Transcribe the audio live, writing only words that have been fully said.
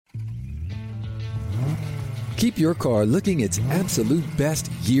Keep your car looking its absolute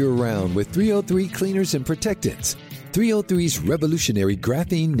best year-round with 303 cleaners and protectants. 303's revolutionary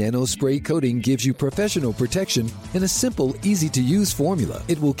graphene nano spray coating gives you professional protection in a simple, easy-to-use formula.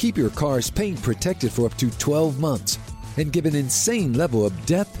 It will keep your car's paint protected for up to 12 months and give an insane level of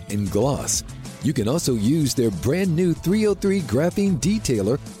depth and gloss. You can also use their brand new 303 graphene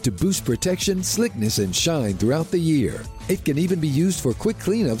detailer to boost protection, slickness, and shine throughout the year. It can even be used for quick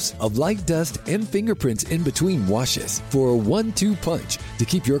cleanups of light dust and fingerprints in between washes. For a 1-2 punch to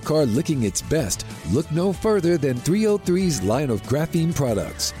keep your car looking its best, look no further than 303's line of graphene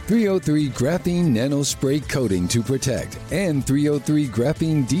products. 303 graphene nano spray coating to protect and 303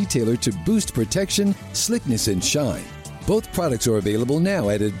 graphene detailer to boost protection, slickness, and shine. Both products are available now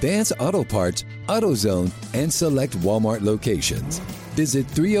at Advance Auto Parts, AutoZone, and select Walmart locations. Visit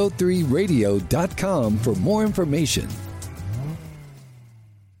 303radio.com for more information.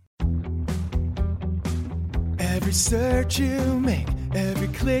 Every search you make, every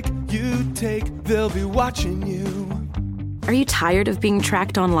click you take, they'll be watching you. Are you tired of being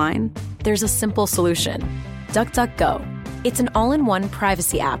tracked online? There's a simple solution. DuckDuckGo. It's an all-in-one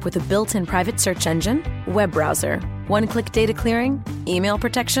privacy app with a built-in private search engine, web browser, one-click data clearing, email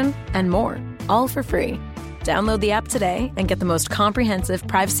protection, and more, all for free. Download the app today and get the most comprehensive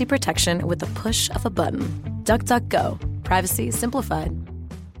privacy protection with the push of a button. DuckDuckGo. Privacy simplified.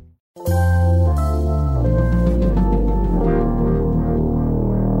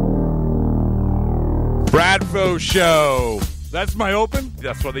 Bradfo Show. That's my open?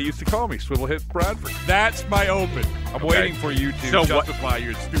 That's what they used to call me, Swivel Hit Bradford. That's my open. I'm waiting for you to justify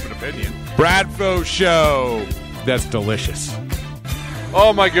your stupid opinion. Bradfo Show. That's delicious.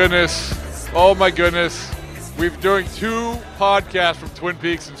 Oh, my goodness. Oh, my goodness. We're doing 2 podcasts from Twin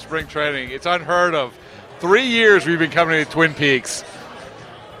Peaks in spring training. It's unheard of. 3 years we've been coming to Twin Peaks.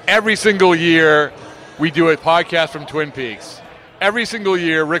 Every single year we do a podcast from Twin Peaks. Every single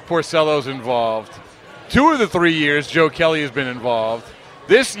year Rick Porcello's involved. 2 of the 3 years, Joe Kelly has been involved.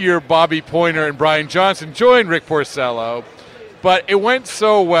 This year, Bobby Pointer and Brian Johnson joined Rick Porcello, but it went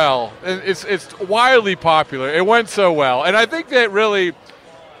so well. It's wildly popular. It went so well. And I think that really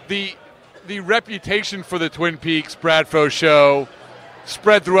the reputation for the Twin Peaks Bradfo Show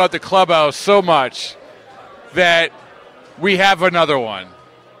spread throughout the clubhouse so much that we have another one.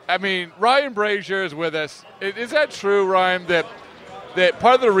 I mean, Ryan Brazier is with us. Is that true, Ryan, that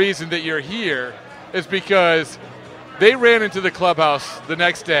part of the reason that you're here is because they ran into the clubhouse the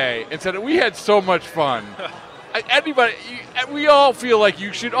next day and said, we had so much fun. We all feel like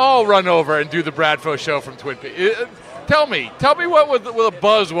you should all run over and do the Bradfo Show from Twin Peaks. Tell me what the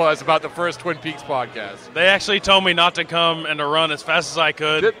buzz was about the first Twin Peaks podcast. They actually told me not to come and to run as fast as I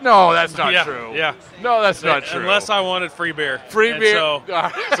could. No, that's not true. Yeah. No, that's not true. Unless I wanted free beer. Free beer. So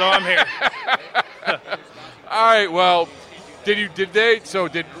I'm here. All right, well, did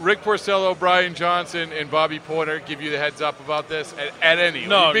Rick Porcello, Brian Johnson, and Bobby Pointer give you the heads up about this at any?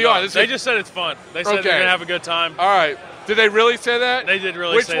 No, honest. They just said it's fun. They said they're going to have a good time. All right. Did they really say that? They did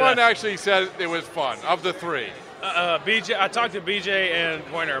really say that. Which one actually said it was fun of the 3? BJ. I talked to BJ and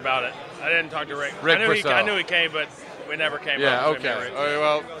Pointer about it. I didn't talk to Rick. Porcello. I knew he came, but we never came up. Yeah, okay. All right,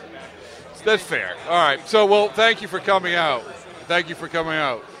 well, that's fair. All right. So, well, thank you for coming out.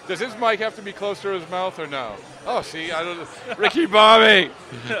 Does his mic have to be close to his mouth or no? Oh, see, I don't know. Ricky Bobby.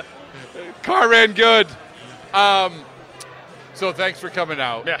 Car ran good. So thanks for coming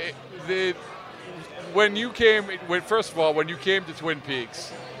out. Yeah. When you came to Twin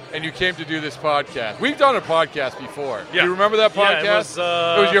Peaks and you came to do this podcast, we've done a podcast before. Yeah. Do you remember that podcast?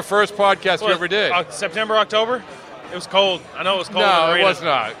 Yeah, it was your first podcast you ever did. September, October? It was cold. I know it was cold. No, it was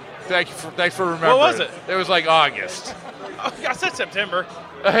not. Thanks for remembering. What was it? It was like August. Oh, I said September.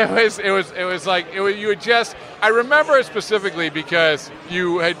 It was like you had just. I remember it specifically because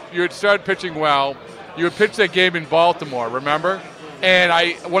you had started pitching well. You had pitched that game in Baltimore, remember? And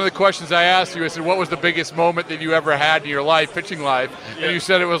one of the questions I asked you, I said, what was the biggest moment that you ever had in your life, pitching life? Yeah. And you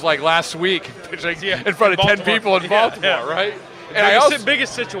said it was like last week, pitching in front of 10 people in Baltimore, right? And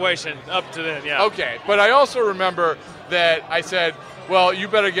biggest situation up to then, yeah. Okay, but I also remember that I said, well, you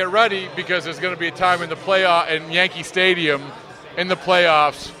better get ready because there's going to be a time in the playoff in Yankee Stadium in the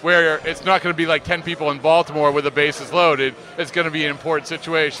playoffs where it's not going to be like 10 people in Baltimore with the bases loaded. It's going to be an important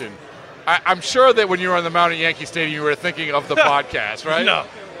situation. I'm sure that when you were on the mound at Yankee Stadium, you were thinking of the podcast, right? No.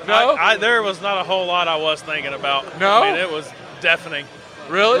 There was not a whole lot I was thinking about. No? I mean, it was deafening.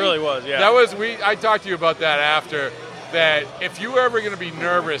 Really? It really was, yeah. I talked to you about that after, that if you were ever going to be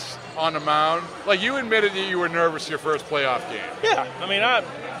nervous on the mound, like you admitted that you were nervous your first playoff game. Yeah. I mean,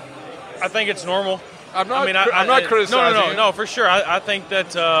 I think it's normal. I'm not criticizing you. No, for sure. I think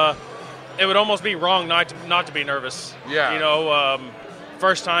that it would almost be wrong not to be nervous. Yeah. You know,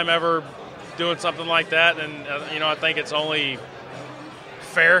 first time ever doing something like that, and you know, I think it's only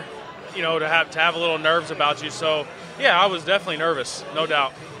fair, you know, to have a little nerves about you. So yeah, I was definitely nervous, no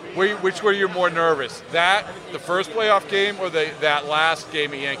doubt. Which were you more nervous? The first playoff game, or that last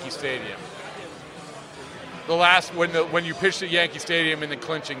game at Yankee Stadium? The last when you pitched at Yankee Stadium in the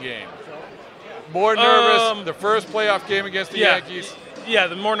clinching game. More nervous the first playoff game against the Yankees? Yeah,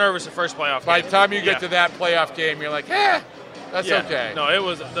 the more nervous the first playoff game. By the time you get to that playoff game, you're like, that's okay. No, it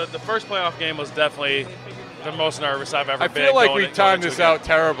was the first playoff game was definitely the most nervous I've ever been. I feel like we timed this out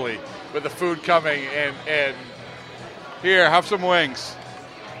terribly with the food coming, and here, have some wings.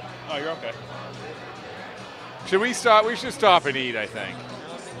 Oh, you're okay. Should we stop? We should stop and eat, I think.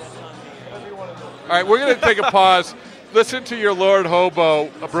 All right, we're going to take a pause. Listen to your Lord Hobo,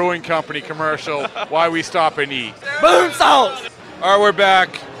 a brewing company commercial, why we stop and eat. Boom sauce! All right, we're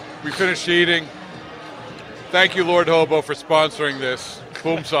back. We finished eating. Thank you, Lord Hobo, for sponsoring this.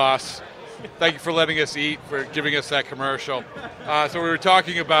 Boom sauce. Thank you for letting us eat, for giving us that commercial. So we were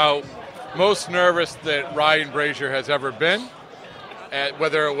talking about most nervous that Ryan Brasier has ever been.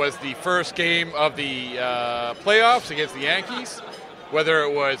 Whether it was the first game of the playoffs against the Yankees, whether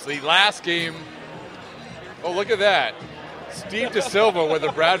it was the last game. Oh, look at that. Steve DeSilva with a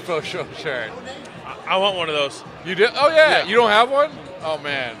Bradfo Show shirt. I want one of those. You did? Oh, yeah. You don't have one? Oh,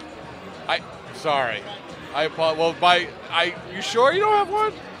 man. Sorry. I apologize. Well, you sure you don't have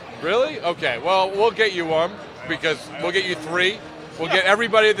one? Really? Okay. Well, we'll get you one, because we'll get you 3. We'll get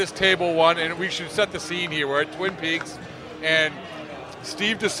everybody at this table one, and we should set the scene here. We're at Twin Peaks, and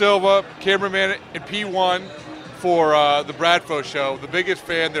Steve DeSilva, cameraman at P1 for the Bradfo Show, the biggest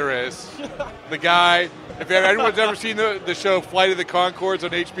fan there is. The guy, if anyone's ever seen the show Flight of the Conchords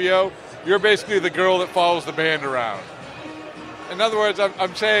on HBO, you're basically the girl that follows the band around. In other words,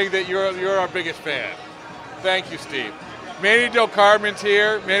 I'm saying that you're our biggest fan. Thank you, Steve. Manny Del Carmen's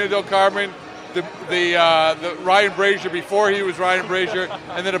here. Manny Del Carmen, the Ryan Brasier before he was Ryan Brasier,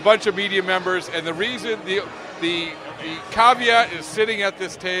 and then a bunch of media members. And the reason the caveat is sitting at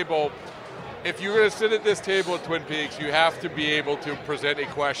this table. If you're going to sit at this table at Twin Peaks, you have to be able to present a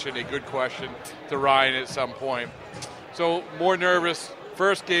good question to Ryan at some point. So more nervous,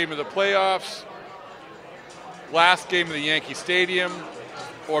 first game of the playoffs, last game of the Yankee Stadium,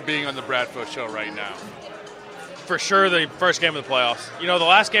 or being on the Bradfo Show right now? For sure, the first game of the playoffs. You know, the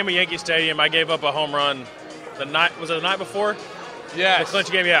last game at Yankee Stadium, I gave up a home run. Was it the night before? Yes. The clinch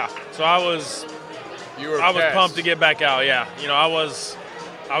game, yeah. So I was pumped to get back out. Yeah. You know, I was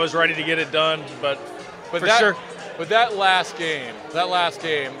ready to get it done, but sure. But that last game, that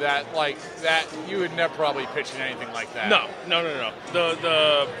you had never probably pitched in anything like that. No.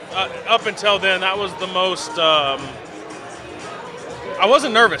 The up until then, that was the most. I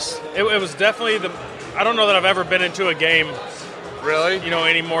wasn't nervous. It was definitely I don't know that I've ever been into a game. Really? You know,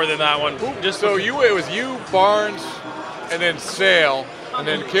 any more than that one. It was you, Barnes, and then Sale, and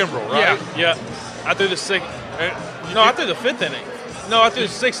then Kimbrel, right? Yeah. I threw the sixth. I threw the 5th inning. No, I threw the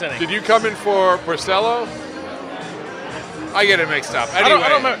 6th inning. Did you come in for Porcello? I get it mixed up. Anyway. I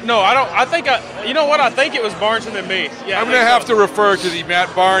don't remember. No, I don't. I think you know what? I think it was Barnes and then me. Yeah. I'm going to have to refer to the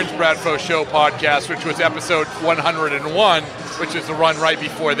Matt Barnes Bradfo Show podcast, which was episode 101, which is the run right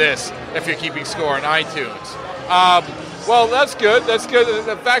before this, if you're keeping score on iTunes. Well, that's good. That's good.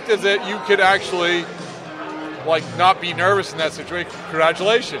 The fact is that you could actually, not be nervous in that situation.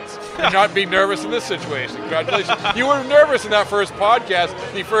 Congratulations. And not be nervous in this situation. Congratulations. You were nervous in that first podcast,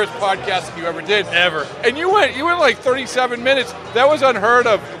 the first podcast that you ever did. Ever. And you went like 37 minutes. That was unheard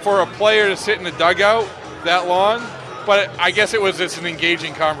of for a player to sit in the dugout that long. But I guess it was just an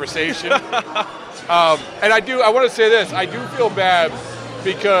engaging conversation. And I want to say this. I do feel bad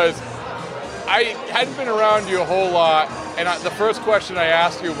because I hadn't been around you a whole lot. And the first question I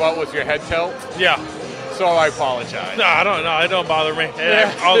asked you about was your head tilt. Yeah. So I apologize. No, I don't know. It don't bother me.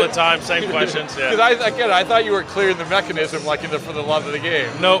 Yeah, all the time, same questions. Yeah. Because I thought you were clearing the mechanism for the love of the game.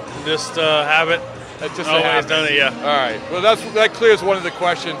 Nope, just habit. That's just always done it. Yeah. All right. Well, that clears one of the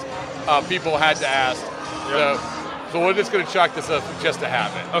questions people had to ask. Yep. So we're just going to chalk this up just a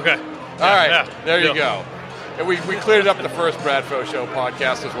habit. Okay. All right. Yeah. There you go. And we cleared up the first Bradfo Show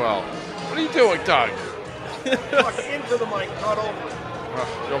podcast as well. What are you doing, Doug? Talk into the mic, not over it.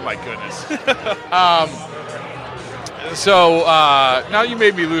 Oh my goodness. So now you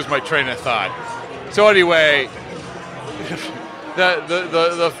made me lose my train of thought. So anyway,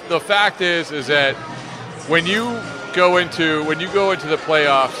 the fact is that when you go into the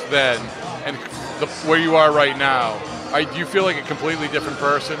playoffs then and where you are right now, do you feel like a completely different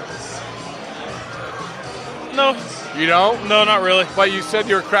person? No, You don't? No, not really. But you said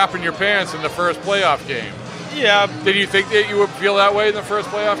you were crapping your pants in the first playoff game. Yeah. Did you think that you would feel that way in the first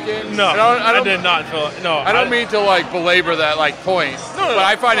playoff game? No, I did not feel it. No. I don't mean to, like, belabor that, like, point. No, but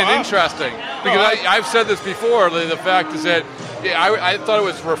I find it interesting. Because I've said this before. The fact is that I thought it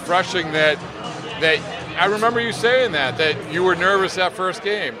was refreshing that I remember you saying that you were nervous that first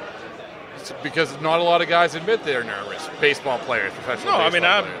game. It's because not a lot of guys admit they're nervous. Baseball players, professional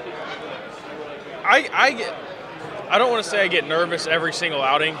baseball players. I don't want to say I get nervous every single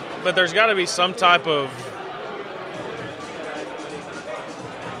outing, but there's got to be some type of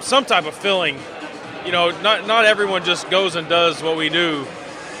feeling. You know, not everyone just goes and does what we do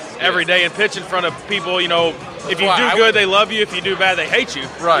every day and pitch in front of people. You know, if you do good, they love you. If you do bad, they hate you.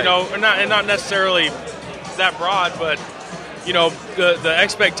 Right. You know, and not necessarily that broad, but you know, the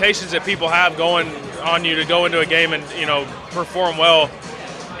expectations that people have going on you to go into a game and, you know, perform well.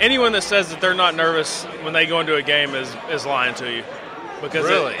 Anyone that says that they're not nervous when they go into a game is lying to you. Because,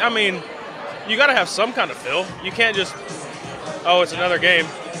 really? I mean, you got to have some kind of feel. You can't just, it's another game.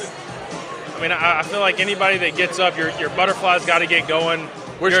 I mean, I feel like anybody that gets up, your butterflies got to get going.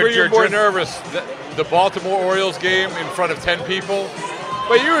 Which were you more nervous, the Baltimore Orioles game in front of 10 people?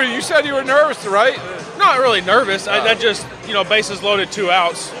 But you said you were nervous, right? Not really nervous. That just, you know, bases loaded, 2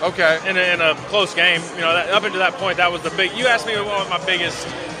 outs. Okay. In a close game. You know, up until that point, that was the big. You asked me what my biggest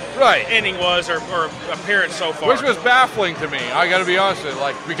inning was or appearance so far. Which was baffling to me. I got to be honest with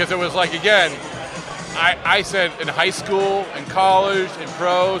you, because it was like, again, I said in high school, in college, in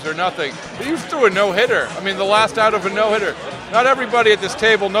pros, or nothing. But you threw a no-hitter. I mean, the last out of a no-hitter. Not everybody at this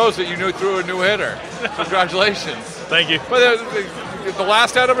table knows that you threw a no-hitter. Congratulations. Thank you. But the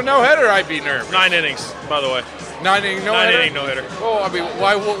last out of a no-hitter, I'd be nervous. 9 innings, by the way. 9-inning no-hitter? 9-inning no-hitter. Oh, I mean,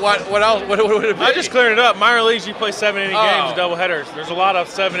 why? What else? What would it be? I just cleared it up. Minor leagues, you play 7-inning games, double headers. There's a lot of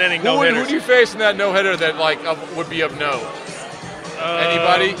 7-inning no-hitters. Who do you face in that no-hitter that would be of note?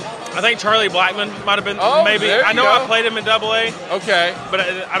 Anybody? I think Charlie Blackmon might have been maybe. I know I played him in AA. Okay. But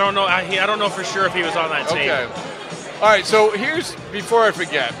I don't know. I don't know for sure if he was on that team. Okay. All right. So before I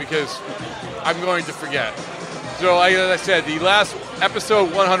forget, because I'm going to forget. So like I said, the last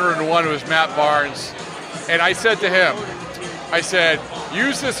episode 101 was Matt Barnes, and I said to him,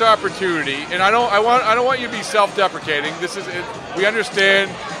 use this opportunity, and I don't want you to be self-deprecating. We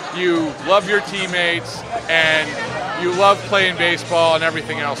understand you love your teammates and you love playing baseball and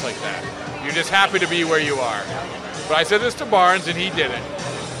everything else like that. You're just happy to be where you are. But I said this to Barnes, and he did it.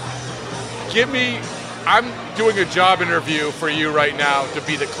 I'm doing a job interview for you right now to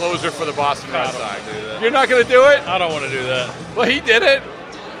be the closer for the Boston Red Sox. You're not going to do it? I don't want to do that. Well, he did it.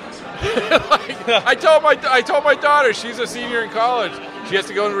 I told my daughter, she's a senior in college. She has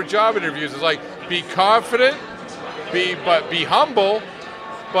to go into her job interviews. It's like, be confident, be humble,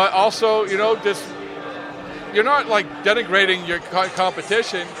 but also, you're not like denigrating your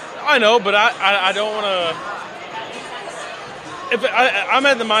competition. I know, but I don't want to. I'm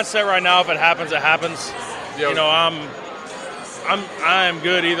at the mindset right now. If it happens, it happens. You know, I am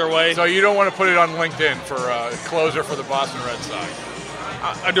good either way. So you don't want to put it on LinkedIn for a closer for the Boston Red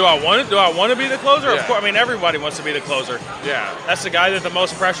Sox? Do I want it? Do I want to be the closer? Yeah. Of course. I mean, everybody wants to be the closer. Yeah. That's the guy that the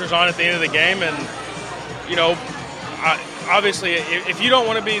most pressure's on at the end of the game, and obviously, if you don't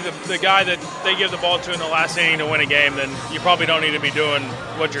want to be the guy that they give the ball to in the last inning to win a game, then you probably don't need to be doing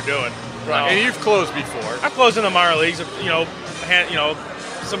what you're doing. Right. And you've closed before. I've closed in the minor leagues,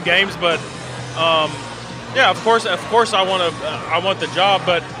 some games, but of course I want the job,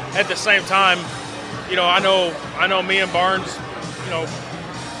 but at the same time, I know me and Barnes,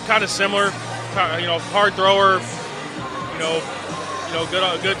 kind of similar, hard thrower,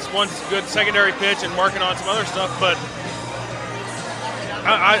 good secondary pitch and working on some other stuff, but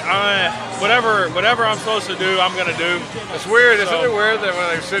I whatever I'm supposed to do, I'm going to do. It's weird, isn't it weird that when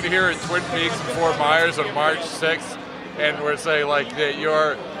I sit here at Twin Peaks in Fort Myers on March 6th, and we're saying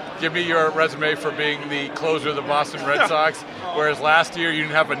that give me your resume for being the closer of the Boston Red Sox, whereas last year you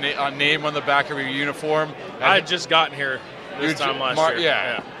didn't have a name on the back of your uniform. I had just gotten here this time last year.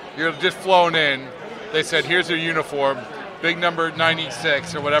 Yeah. You're just flown in. They said, here's your uniform, big number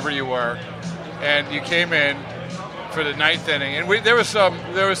 96 or whatever you were, and you came in for the 9th inning. And there was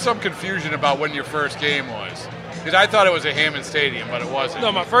some confusion about when your first game was, because I thought it was at Hammond Stadium, but it wasn't.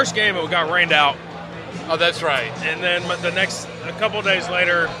 No, my first game, it got rained out. Oh, that's right. And then a couple days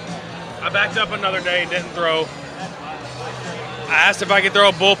later, I backed up another day, didn't throw. I asked if I could throw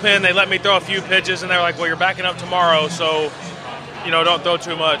a bullpen. They let me throw a few pitches, and they were like, well, you're backing up tomorrow, so, don't throw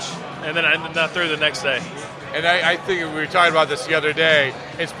too much. And then I threw the next day. And I think we were talking about this the other day.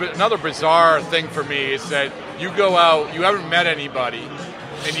 It's another bizarre thing for me is that you go out, you haven't met anybody,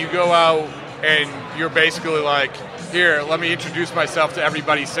 and you go out and you're basically like, here, let me introduce myself to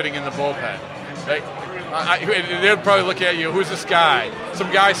everybody sitting in the bullpen. Like, they'll probably look at you, who's this guy?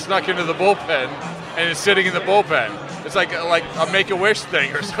 Some guy snuck into the bullpen and is sitting in the bullpen. It's like a Make-A-Wish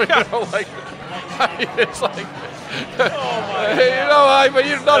thing or something. It's like,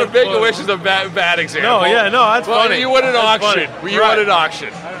 not a Make-A-Wish is a bad example. No, that's funny. You win an auction. You win an auction.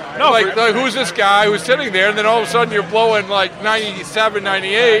 No, like who's this guy who's sitting there, and then all of a sudden you're blowing like 97,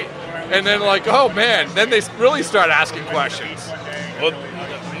 98, and then like, oh man, then they really start asking questions. Well,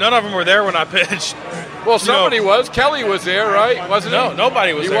 none of them were there when I pitched. Well, somebody was. Kelly was there, right? Wasn't he? No,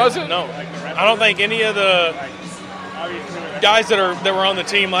 nobody was there. He wasn't? No. I don't think any of the guys that were on the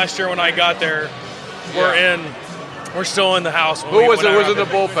team last year when I got there were still in the house. Who was in the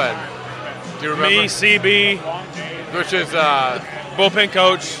bullpen? Do you remember? Me, CB. Which is bullpen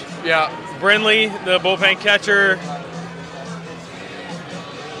coach. Yeah. Brindley, the bullpen catcher.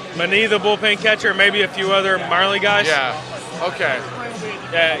 Mani, the bullpen catcher. Maybe a few other minor league guys. Yeah. Okay.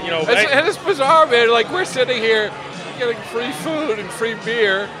 Yeah, it's bizarre, man. Like, we're sitting here getting free food and free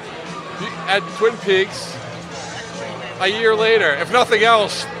beer at Twin Peaks a year later. If nothing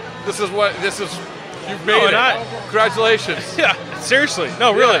else, this is you've made it. Congratulations. Yeah, seriously.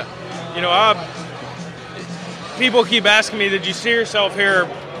 No, really. Yeah. People keep asking me, did you see yourself here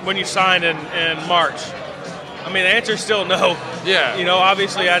when you signed in March? I mean, the answer is still no. Yeah.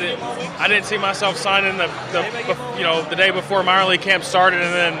 Obviously I didn't see myself signing the day before minor league camp started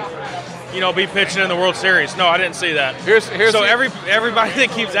and then, be pitching in the World Series. No, I didn't see that. Everybody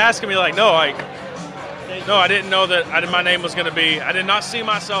that keeps asking me, like, no, I didn't know that my name was going to be. I did not see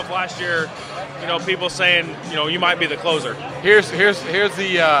myself last year. People saying, you might be the closer. Here's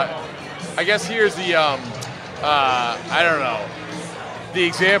the, I guess here's the, I don't know, the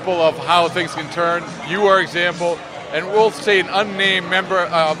example of how things can turn. You are example, and we'll say an unnamed member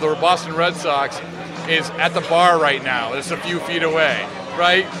of the Boston Red Sox is at the bar right now. It's a few feet away,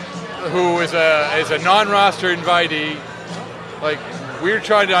 right? Who is a non-roster invitee. Like, we're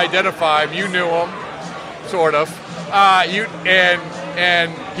trying to identify him. You knew him, sort of.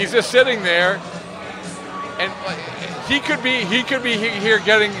 And he's just sitting there, and he could be here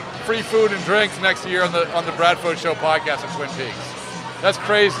getting free food and drinks next year on the Brad Foe Show podcast at Twin Peaks. That's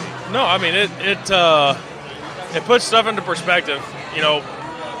crazy. No, I mean it puts stuff into perspective. And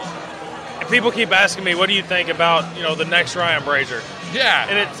people keep asking me, what do you think about the next Ryan Brazier? Yeah.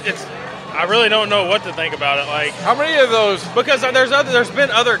 And it's I really don't know what to think about it. Like, how many of those? Because there's been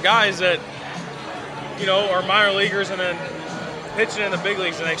other guys that are minor leaguers and then pitching in the big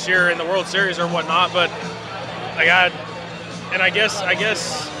leagues the next year in the World Series or whatnot. But I guess I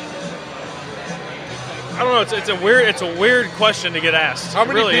don't know. It's a weird question to get asked. How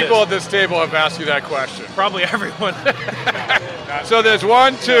many people at this table have asked you that question? Probably everyone. So there's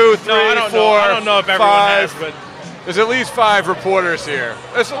 1, 2, 3, 4, I don't know if everyone 5. has, but there's at least 5 reporters here.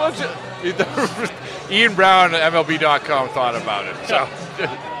 It's a legit. Ian Brown at MLB.com thought about it. So,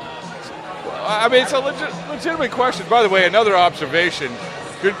 I mean, it's a legitimate question. By the way, another observation.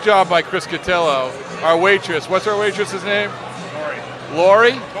 Good job by Chris Cotillo, our waitress. What's our waitress's name?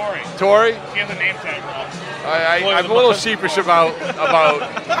 Lori? Tori? She has a name tag wrong. I'm a little sheepish about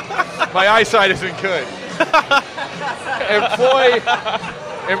my eyesight isn't good.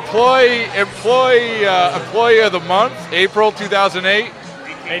 Employee of the month, April 2008.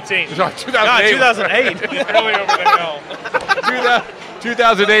 18. No, 2008. 2008. Early over the hill.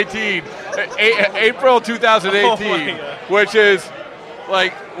 2018. April 2018, which is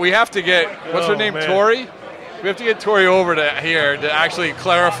like we have to get. What's her name? Man. Tori. We have to get Tori over to here to actually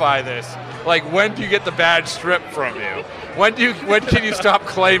clarify this. Like, when do you get the badge stripped from you? When can you stop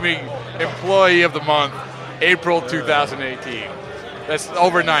claiming employee of the month? April 2018. That's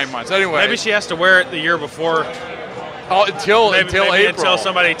over 9 months. Anyway, maybe she has to wear it the year before. Oh, until April. Until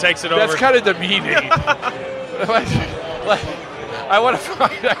somebody takes it over. That's kind of demeaning. I want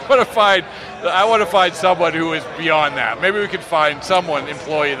to find someone who is beyond that. Maybe we could find someone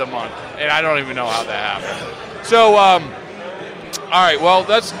employee of the month, and I don't even know how that happened. So, all right. Well,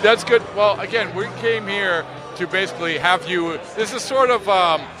 that's good. Well, again, we came here to basically have you. This is sort of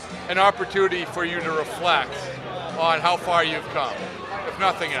an opportunity for you to reflect on how far you've come, if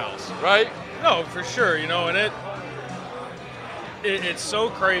nothing else, right? No, for sure. And it's so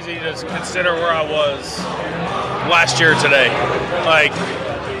crazy to consider where I was last year today. Like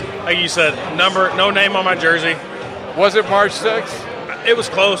you said, no name on my jersey. Was it March 6th? It was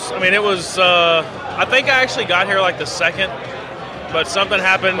close. I mean, it was. I think I actually got here like the 2nd, but something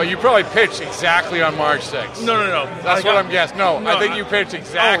happened. Well, you probably pitched exactly on March 6th. No. That's what I'm guessing. No, I think you pitched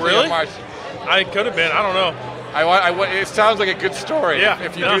exactly really? on March 6th. I could have been. I don't know. It sounds like a good story. Yeah.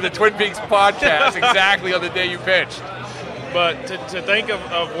 If you do the Twin Peaks podcast exactly on the day you pitched. But to think of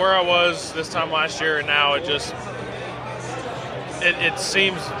where I was this time last year and now, it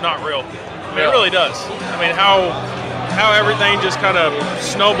seems not real. I mean, it really does. I mean, how everything just kind of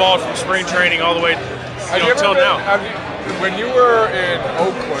snowballed from spring training all the way till now. When you were in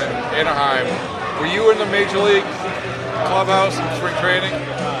Oakland, Anaheim, were you in the Major League clubhouse in spring training?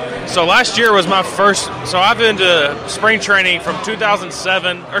 So last year was my first. So I've been to spring training from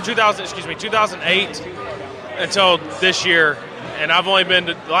 2008 until this year, and I've only been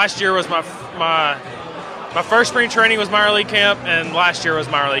to. Last year was my first spring training was minor league camp, and last year was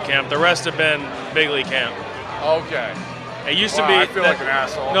minor league camp. The rest have been big league camp. Okay. It used to be. I feel like an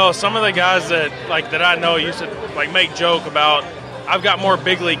asshole. No, some of the guys that I know used to make joke about. I've got more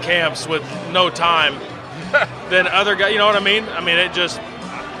big league camps with no time than other guys. You know what I mean? I mean, it just.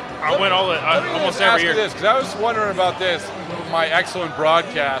 I went almost every year. Because I was wondering about this. My excellent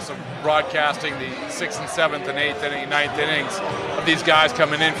broadcast of broadcasting the 6th and 7th and 8th inning, 9th innings of these guys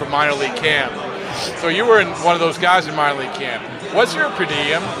coming in from minor league camp. So you were one of those guys in minor league camp. What's your per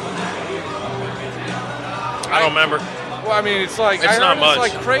diem? I don't remember. Well, I mean, it's like it's not much.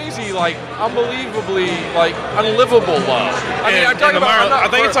 It's like crazy, like unbelievably, like unlivable low. I mean, I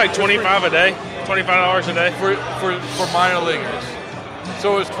think it's like $25 a day, $25 a day for minor leaguers.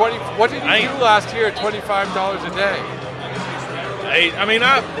 So it was 20. What did you do last year at $25 a day? I mean,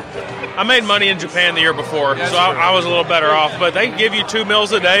 I made money in Japan the year before, so I was a little better off. But they give you 2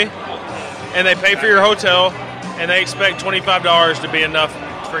 meals a day, and they pay for your hotel, and they expect $25 to be enough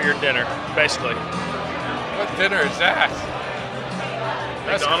for your dinner, basically. What dinner is that?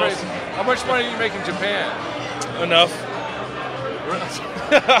 That's McDonald's. crazy. How much money do you make in Japan? Enough. What,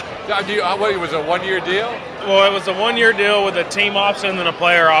 it was a 1-year deal? Well, it was a 1-year deal with a team option and a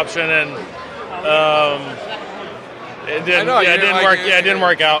player option, and it didn't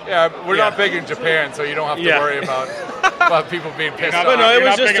work out. Yeah, we're not big in Japan, so you don't have to worry about people being pissed off. But no, it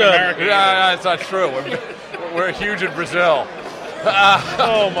was just that's not true. We're huge in Brazil.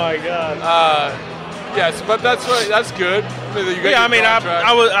 Oh my God. Yes, but that's right. That's good.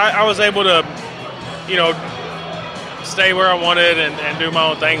 I was able to, stay where I wanted and do my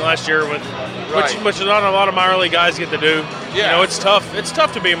own thing last year with, which not a lot of minor league guys get to do. Yeah. It's tough. It's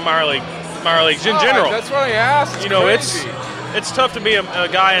tough to be in minor leagues in general. That's what I asked. It's tough to be a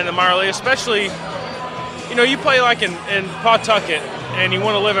guy in the minor league, especially, you play like in Pawtucket and you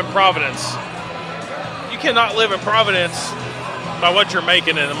want to live in Providence. You cannot live in Providence by what you're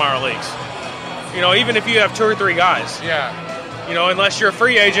making in the minor leagues. Even if you have 2 or 3 guys. Yeah. Unless you're a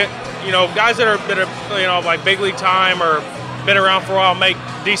free agent, guys that are like big league time or been around for a while make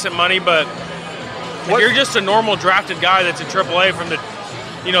decent money, but if you're just a normal drafted guy that's in AAA from the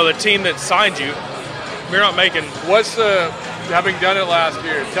team that signed you, you're not making. Having done it last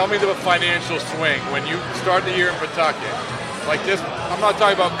year, tell me the financial swing when you start the year in Pawtucket. Like this, I'm not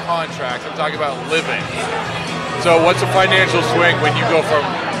talking about contracts, I'm talking about living. So what's the financial swing when you go from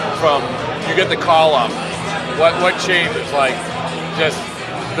you get the call up? What changes? Like just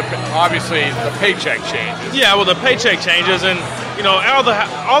obviously the paycheck changes. Yeah, well the paycheck changes, and all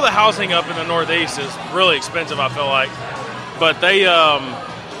the housing up in the Northeast is really expensive. I feel like, but they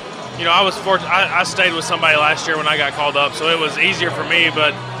I was fortunate. I stayed with somebody last year when I got called up, so it was easier for me.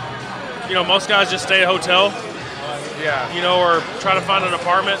 But most guys just stay at a hotel. Yeah. Or try to find an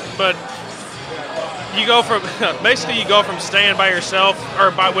apartment, but. You go from staying by yourself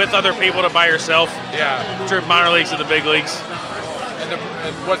or with other people to by yourself. Yeah. To minor leagues to the big leagues.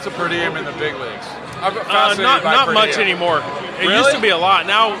 And what's the per diem in the big leagues? Not much anymore. It Really? used to be a lot.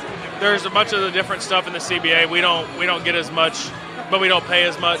 Now there's a bunch of the different stuff in the CBA. We don't get as much, but we don't pay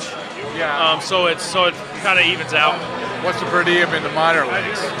as much. Yeah. So it kind of evens out. What's the per diem in the minor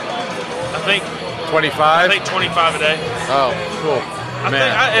leagues? I think 25. I think 25 a day. Oh, cool.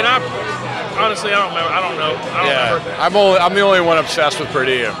 Honestly, I don't remember. I don't know. I don't remember. I'm the only one obsessed with per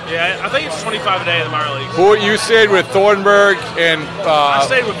diem. Yeah, I think it's 25 a day in the minor leagues. Who you stayed with Thornburg and? I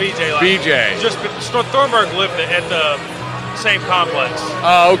stayed with BJ. BJ. Thornburg lived at the same complex.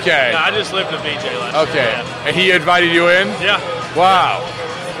 Oh, okay. Yeah, I just lived with BJ last year. Okay. Yeah. And he invited you in? Yeah. Wow.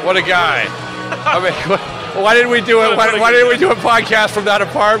 What a guy. I mean, why didn't we do it? Why didn't we do a podcast from that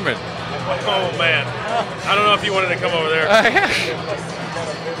apartment? Oh man, I don't know if you wanted to come over there.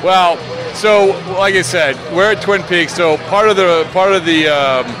 Well, so like I said, we're at Twin Peaks. So part of the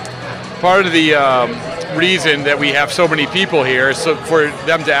reason that we have so many people here is so for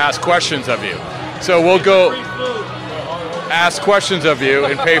them to ask questions of you. So we'll go ask questions of you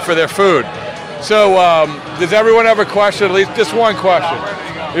and pay for their food. So does everyone have a question? At least just one question.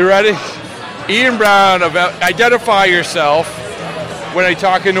 You ready? Ian Brown, identify yourself when you're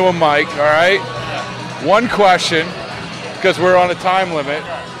talking to a mic, all right? One question, because we're on a time limit,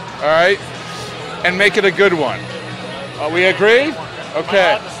 all right? And make it a good one. We agree?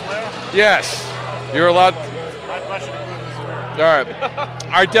 Okay. Yes. You're allowed. My question includes swear. All right.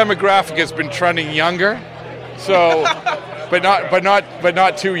 Our demographic has been trending younger, so, but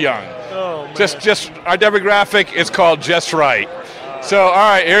not too young. Oh, man. Just our demographic is called just right. So, all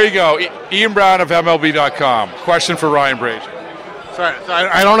right, here you go. Ian Brown of MLB.com. Question for Ryan Brazier. Sorry,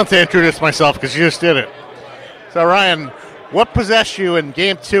 I don't have to introduce myself because you just did it. So, Ryan, what possessed you in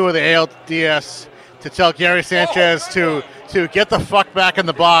Game 2 of the ALDS to tell Gary Sanchez to get the fuck back in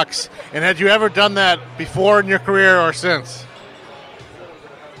the box? And had you ever done that before in your career or since?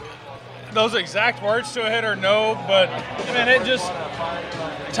 Those exact words to a hitter, no, but man, it just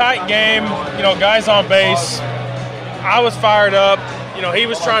tight game. You know, guys on base. I was fired up. You know, he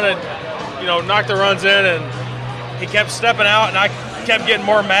was trying to, knock the runs in, and he kept stepping out, and I kept getting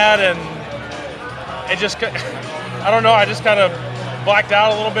more mad, and it just, I don't know, I just kind of blacked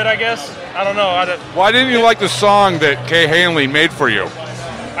out a little bit, I guess. I don't know. Why didn't you like the song that Kay Hanley made for you?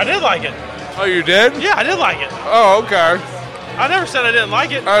 I did like it. Oh, you did? Yeah, I did like it. Oh, okay. I never said I didn't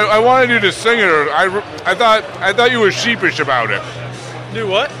like it. I wanted you to sing it. I thought you were sheepish about it. Do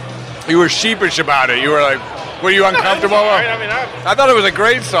what? You were sheepish about it. You were like, were you uncomfortable? No, right. I mean, I thought it was a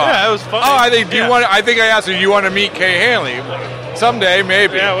great song. Yeah, it was fun. Oh, I think I asked you, do you want to meet Kay Hanley? Someday,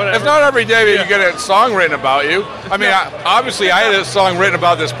 maybe. Yeah, whatever. It's not every day that you get a song written about you. I mean, obviously, I had a song written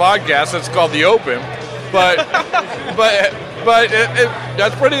about this podcast. It's called The Open, but that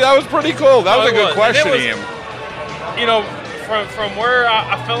was pretty cool. That was a good question, Ian. You know, from where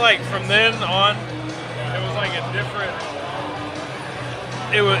I feel like from then on, it was like a different.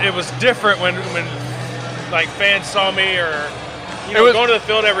 It was different when like fans saw me or going to the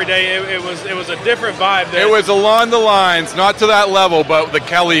field every day. It was a different vibe. It was along the lines, not to that level, but the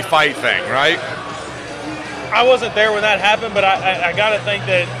Kelly fight thing, right? I wasn't there when that happened, but I got to think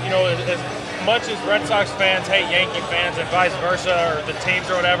that as much as Red Sox fans hate Yankee fans and vice versa, or the teams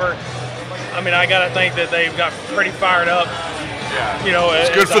or whatever, I mean, I got to think that they've got pretty fired up. Yeah.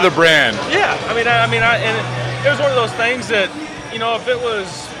 It's good for the brand. Yeah. I mean, and it was one of those things that, if it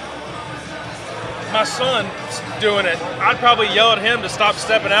was my son doing it, I'd probably yell at him to stop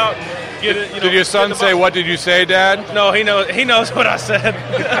stepping out and get it. Did your son say, "What did you say, Dad"? No, he knows what I said.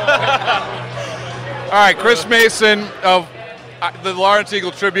 All right, Chris Mason of the Lawrence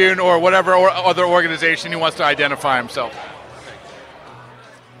Eagle Tribune or whatever other organization he wants to identify himself.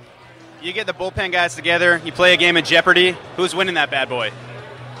 You get the bullpen guys together, you play a game of Jeopardy. Who's winning that bad boy?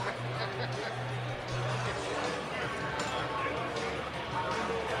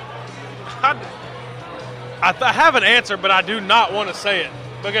 I have an answer, but I do not want to say it,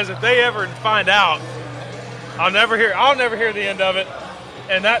 because if they ever find out, I'll never hear the end of it,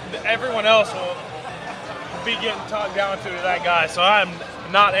 and that everyone else will be getting talked down to that guy. So I'm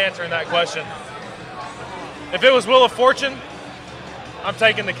not answering that question. If it was Wheel of Fortune, I'm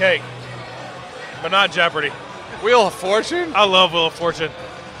taking the cake, but not Jeopardy. Wheel of Fortune? I love Wheel of Fortune.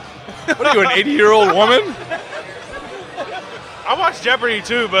 What are you, an 80-year-old woman? I watch Jeopardy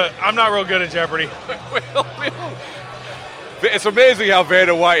too, but I'm not real good at Jeopardy. It's amazing how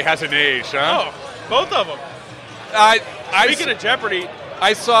Vanna White hasn't aged, huh? Oh, both of them. Speaking of Jeopardy,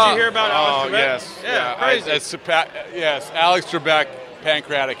 I saw. Did you hear about Alex Trebek? Yes. Yeah, crazy. Yes, Alex Trebek,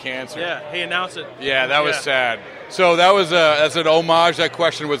 pancreatic cancer. Yeah, he announced it. Yeah, that was sad. So that was that's an homage. That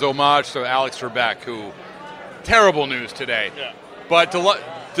question was homage to Alex Trebek, who terrible news today. Yeah. But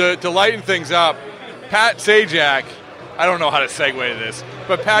to lighten things up, Pat Sajak. I don't know how to segue to this,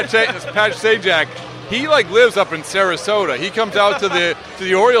 but Pat Sajak, he lives up in Sarasota. He comes out to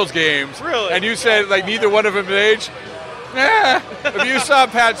the Orioles games. Really? And you said neither one of them age. If you saw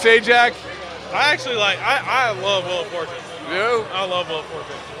Pat Sajak, I actually I love Wheel of Fortune. You? I love Wheel of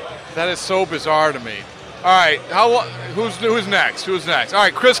Fortune. That is so bizarre to me. All right, who's next? Who's next? All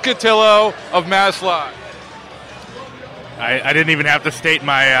right, Chris Cotillo of Mass Live. I didn't even have to state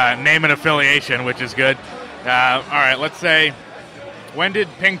my name and affiliation, which is good. All right, let's say, when did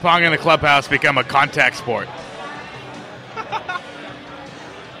ping pong in the clubhouse become a contact sport?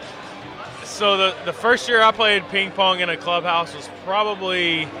 So the first year I played ping pong in a clubhouse was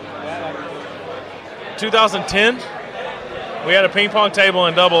probably 2010. We had a ping pong table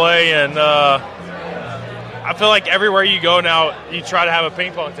in AA, and I feel like everywhere you go now, you try to have a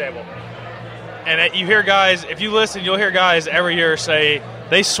ping pong table. And you hear guys, if you listen, you'll hear guys every year say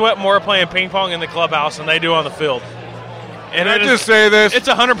they sweat more playing ping pong in the clubhouse than they do on the field. And Can I just say this? It's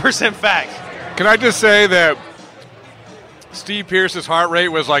 100% fact. Can I just say that Steve Pierce's heart rate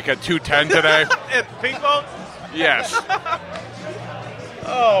was like a 210 today. Ping pong? Yes.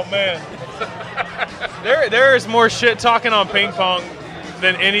 Oh, man. There is more shit talking on ping pong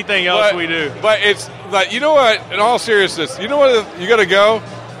than anything else we do. But it's like, you know what? In all seriousness, you know what? You got to go?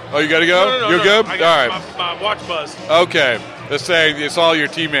 Oh, you got to go? No, You're good? I got all right. my watch buzzed. Okay. It's all your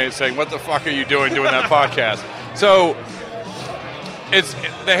teammates saying, what the fuck are you doing that podcast? So it's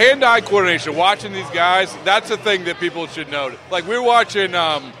the hand-eye coordination, watching these guys, that's the thing that people should know. Like, we were watching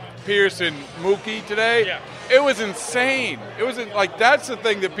Pierce and Mookie today. Yeah. It was insane. It wasn't like, that's the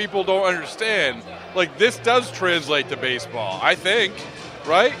thing that people don't understand. Like, this does translate to baseball, I think,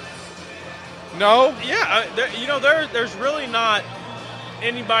 right? No? Yeah, there's really not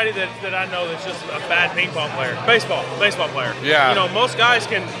anybody that I know that's just a bad ping pong player. Baseball player. Yeah. Most guys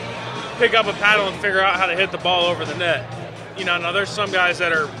can pick up a paddle and figure out how to hit the ball over the net. Now there's some guys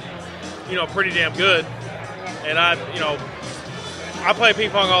that are, pretty damn good, and I play ping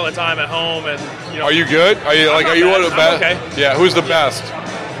pong all the time at home, and Are you good? Are you one of the best? Okay. Yeah. Who's the best?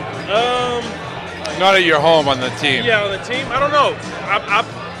 Not at your home, on the team. Yeah, on the team. I don't know.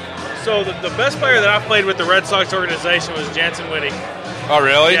 So the best player that I played with the Red Sox organization was Jansen Whitty. Oh,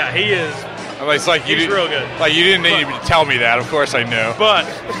 really? Yeah, he is. It's like he's real good. Like, you didn't need to tell me that. Of course I knew. But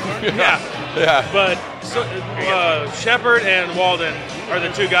yeah. But Shepard and Walden are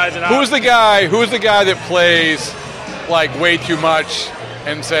the two guys that Who's the guy that plays like way too much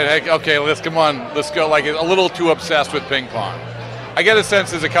and said, "Hey, okay, let's go." Like, a little too obsessed with ping pong. I get a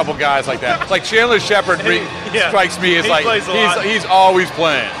sense there's a couple guys like that. Like Chandler Shepard strikes me as he's always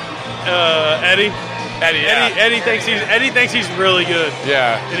playing. Eddie. Yeah. Eddie thinks he's really good.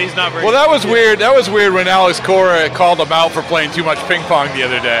 Yeah. And he's not very good. Well, that was weird. That was weird when Alex Cora called him out for playing too much ping pong the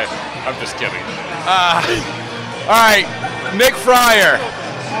other day. I'm just kidding. All right, Nick Fryer.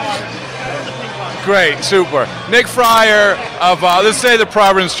 Great, super. Nick Fryer of, let's say, the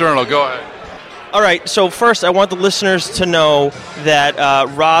Providence Journal. Go ahead. All right, so first I want the listeners to know that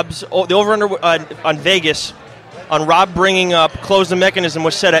the over-under on Vegas on Rob bringing up Close the Mechanism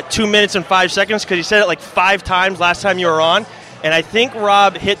was set at 2 minutes and 5 seconds because he said it like 5 times last time you were on, and I think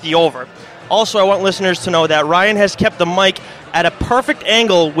Rob hit the over. Also, I want listeners to know that Ryan has kept the mic at a perfect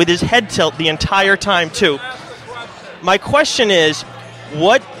angle with his head tilt the entire time, too. My question is,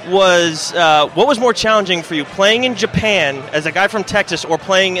 what was more challenging for you, playing in Japan as a guy from Texas or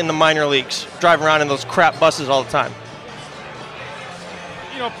playing in the minor leagues, driving around in those crap buses all the time?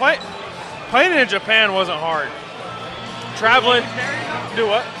 Playing in Japan wasn't hard. Traveling, do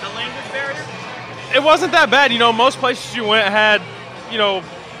what? The language barrier? It wasn't that bad. Most places you went had,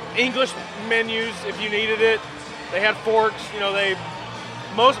 English menus if you needed it. They had forks.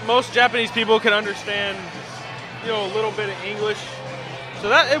 Most Japanese people can understand, a little bit of English. So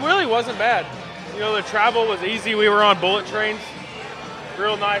that it really wasn't bad. The travel was easy. We were on bullet trains,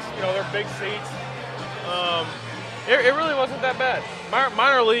 real nice. They're big seats. It really wasn't that bad.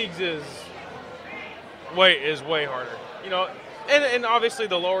 Minor leagues is way harder. And obviously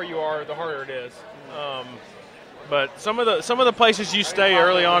the lower you are, the harder it is. But some of the places you stay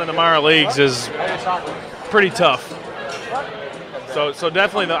early on in the minor leagues is pretty tough. So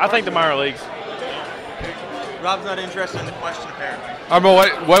definitely, I think the minor leagues. Rob's not interested in the question, apparently.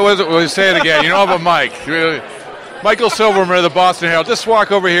 What was it? Well, say it again. You don't have a mic. Michael Silverman of the Boston Herald. Just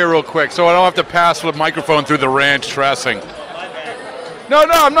walk over here real quick so I don't have to pass the microphone through the ranch dressing. No,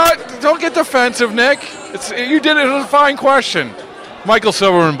 I'm not. Don't get defensive, Nick. You did it. It was a fine question. Michael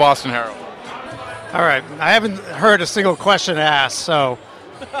Silverman, Boston Herald. All right. I haven't heard a single question asked, so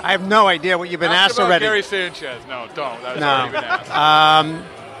I have no idea what you've been asked about already. Gary Sanchez. No, don't. That was already been asked.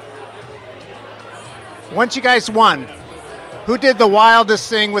 Once you guys won, who did the wildest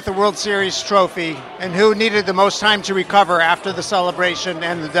thing with the World Series trophy, and who needed the most time to recover after the celebration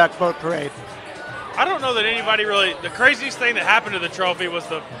and the duck boat parade? I don't know that anybody really. The craziest thing that happened to the trophy was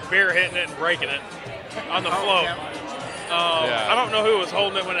the beer hitting it and breaking it on the float. I don't know who was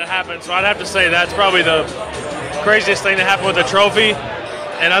holding it when it happened, so I'd have to say that's probably the craziest thing that happened with the trophy.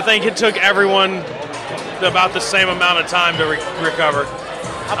 And I think it took everyone about the same amount of time to recover.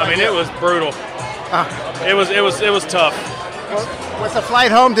 It was brutal. It was tough. With the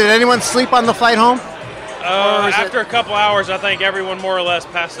flight home, did anyone sleep on the flight home? After a couple hours, I think everyone more or less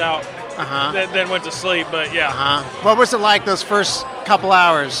passed out. Then went to sleep, but yeah. What was it like those first couple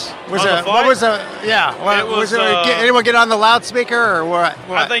hours? Was anyone get on the loudspeaker or what?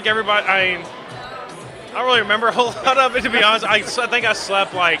 I think everybody. I don't really remember a whole lot of it, to be honest. I think I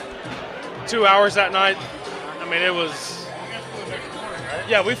slept like 2 hours that night. It was.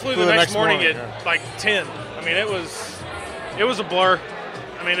 Yeah, we flew the next morning at like 10. It was a blur.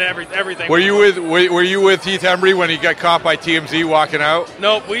 I mean, everything. Were you with Heath Embry when he got caught by TMZ walking out?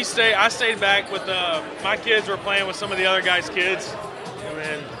 Nope. I stayed back with my kids were playing with some of the other guys' kids, and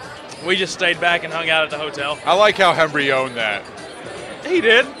then we just stayed back and hung out at the hotel. I like how Embry owned that. He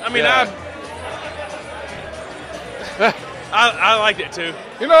did. I mean, I liked it too.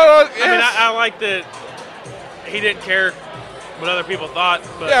 You know, I mean, I like that he didn't care what other people thought.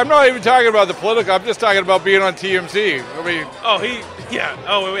 But yeah, I'm not even talking about the political. I'm just talking about being on TMZ. I mean,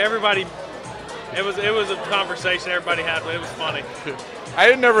 everybody. It was a conversation everybody had, but it was funny. I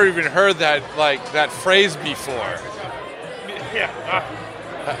had never even heard that phrase before. Yeah.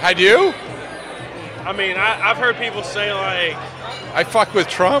 Had you? I mean, I've heard people say like, I fuck with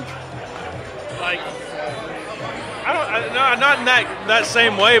Trump. Like, not in that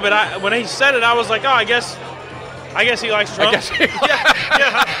same way, but when he said it, I was like, oh, I guess he likes Trump.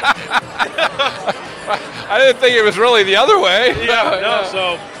 I didn't think it was really the other way.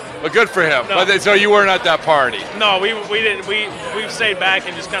 So. But good for him. No. But so you weren't at that party. No, we didn't. We stayed back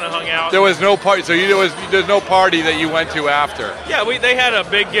and just kind of hung out. There was no party. So there's no party that you went to after. Yeah, they had a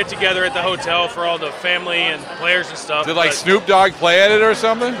big get together at the hotel for all the family and players and stuff. Did Snoop Dogg play at it or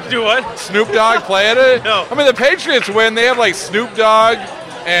something? Do what? Snoop Dogg play at it? No. I mean, the Patriots win. They have Snoop Dogg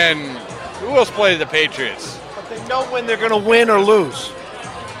and who else played the Patriots? But they know when they're going to win or lose.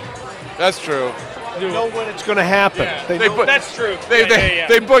 That's true. They know when it's going to happen. Yeah. That's true.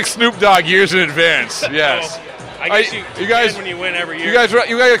 They book Snoop Dogg years in advance. Yes. I guess you guys when you win every year. You got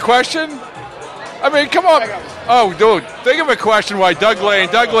a question? I mean, come on. Oh, dude, think of a question. Why Doug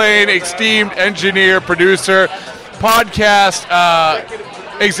Lane, esteemed engineer, producer, podcast,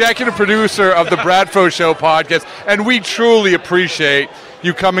 executive producer of the Bradfo Show podcast, and we truly appreciate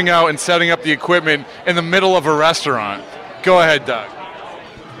you coming out and setting up the equipment in the middle of a restaurant. Go ahead, Doug.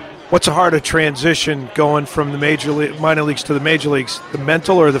 What's a harder transition going from the minor leagues to the major leagues, the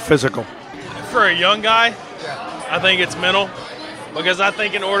mental or the physical? For a young guy, I think it's mental, because I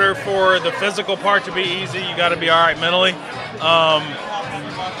think in order for the physical part to be easy, you got to be all right mentally.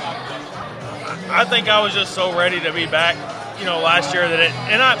 I think I was just so ready to be back, last year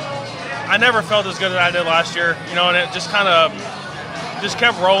I never felt as good as I did last year, and it just kind of just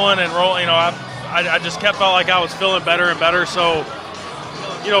kept rolling and rolling. I just felt like I was feeling better and better, so.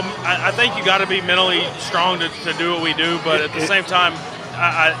 I think you got to be mentally strong to do what we do, but at the same time,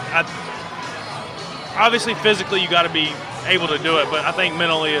 I obviously physically you got to be able to do it, but I think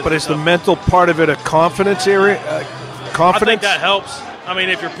mentally is. But is the mental part of it a confidence area? Confidence? I think that helps. I mean,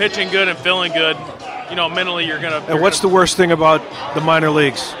 if you're pitching good and feeling good, mentally you're gonna. And what's the worst thing about the minor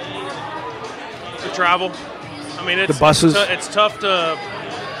leagues? The travel. I mean, it's the buses. It's tough to.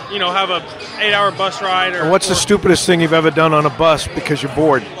 Have a 8-hour bus ride. And what's the stupidest thing you've ever done on a bus because you're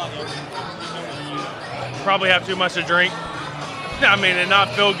bored? Probably have too much to drink. I mean, and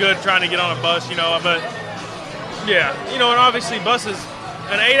not feel good trying to get on a bus, but yeah, and obviously buses,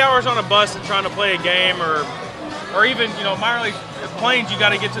 and 8 hours on a bus and trying to play a game or even, minor league planes, you got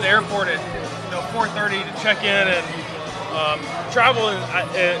to get to the airport at, 4:30 to check in, and travel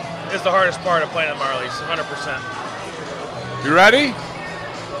is the hardest part of playing at minor leagues, 100%. You ready?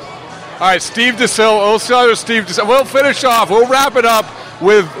 All right, Steve DeSilva. We'll finish off. We'll wrap it up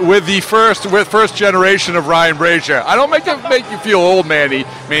with the first generation of Ryan Brasier. I don't make you feel old, Manny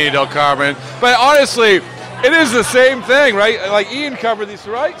Del Carmen, but honestly, it is the same thing, right? Like Ian covered these,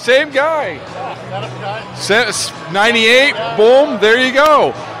 right? Same guy. 98. Boom. There you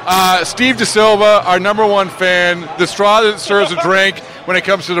go. Steve DeSilva, our number one fan, the straw that stirs a drink when it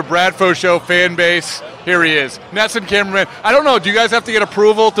comes to the Bradfo Show fan base. Here he is. Nesson cameraman. I don't know. Do you guys have to get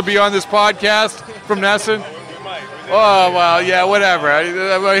approval to be on this podcast from Nesson? Oh, well, yeah, whatever.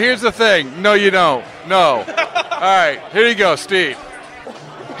 Here's the thing. No, you don't. No. All right. Here you go, Steve.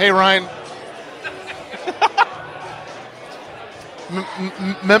 Hey, Ryan.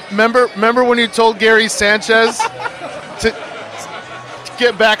 Remember when you told Gary Sanchez to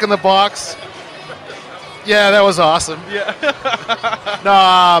get back in the box? Yeah, that was awesome. Yeah. No,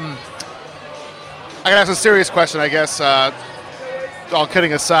 I gotta ask a serious question, I guess. All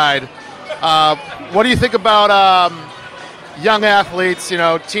kidding aside, what do you think about young athletes,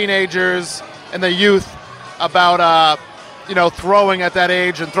 teenagers and the youth, about throwing at that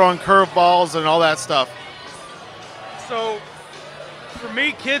age and throwing curveballs and all that stuff? So, for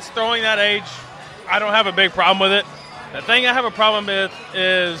me, kids throwing that age, I don't have a big problem with it. The thing I have a problem with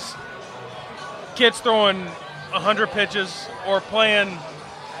is kids throwing 100 pitches or playing.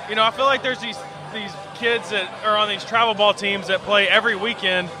 I feel like there's these kids that are on these travel ball teams that play every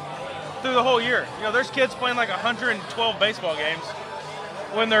weekend through the whole year. There's kids playing like 112 baseball games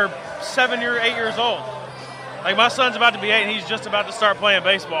when they're 8 years old. Like, my son's about to be 8, and he's just about to start playing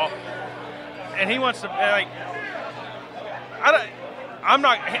baseball. And he wants to, like, I'm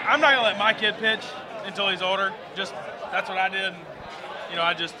not going to let my kid pitch until he's older. Just, that's what I did. You know,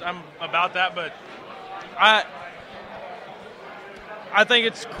 I'm about that. But I think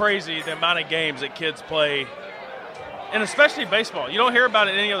it's crazy the amount of games that kids play, and especially baseball. You don't hear about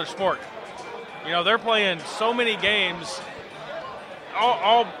it in any other sport. You know, they're playing so many games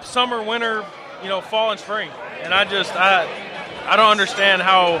all summer, winter, you know, fall and spring. And I don't understand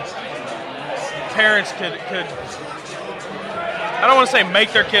how parents could I don't want to say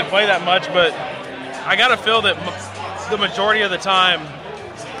make their kid play that much, but I got to feel that the majority of the time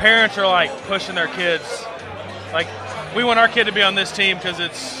parents are like pushing their kids. Like, we want our kid to be on this team because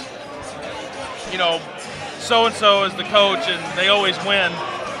it's, you know, so-and-so is the coach and they always win.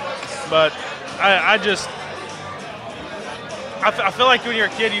 But I feel like when you're a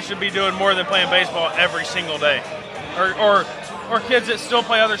kid, you should be doing more than playing baseball every single day. Or kids that still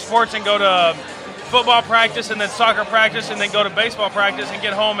play other sports and go to football practice and then soccer practice and then go to baseball practice and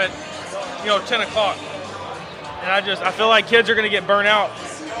get home at, you know, 10 o'clock. And I feel like kids are going to get burnt out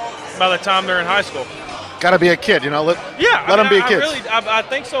by the time they're in high school. Got to be a kid, you know. Let them be kids. I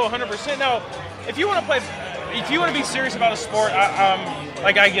think so, 100%. Now, if you want to be serious about a sport,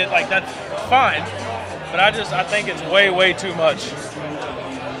 I get, like, that's fine. But I think it's way, way too much.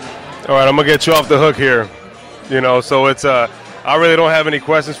 All right, I'm gonna get you off the hook here. You know, so it's I really don't have any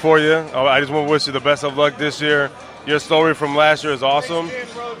questions for you. I just want to wish you the best of luck this year. Your story from last year is awesome,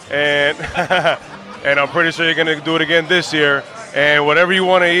 and and I'm pretty sure you're gonna do it again this year. And whatever you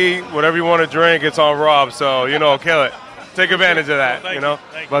want to eat, whatever you want to drink, it's on Rob. So, you know, kill it. Take advantage of that. Well, you know.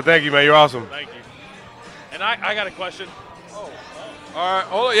 But thank you, man. You're awesome. Thank you. And I got a question. All right.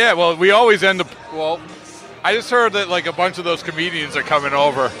 Oh yeah. Well, we always end up. Well, I just heard that like a bunch of those comedians are coming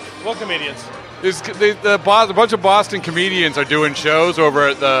over. What comedians? A bunch of Boston comedians are doing shows over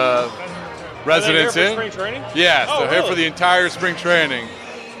at the Residence Inn. Spring training? Yes, Oh, they're here for the entire spring training,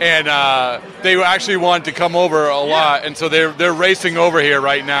 and they actually wanted to come over a lot, and so they're racing over here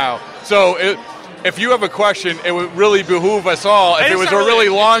right now. So if you have a question, it would really behoove us all if it was a really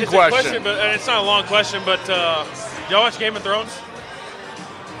long question. But it's not a long question, but y'all watch Game of Thrones?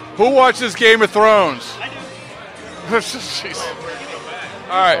 Who watches Game of Thrones? I do. Jeez.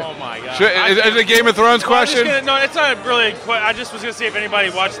 All right. Oh my God. Is it a Game of Thrones question? No, it's not really. I just was gonna see if anybody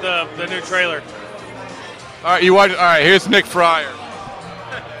watched the new trailer. All right, you watch. All right, here's Nick Fryer.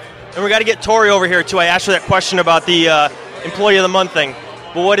 And we got to get Tori over here too. I asked her that question about the Employee of the Month thing.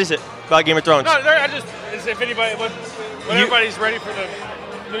 But what is it about Game of Thrones? No, as if anybody, when everybody's ready for the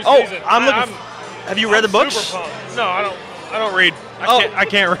new season. Have you read the books? Super pumped. No, I don't read. I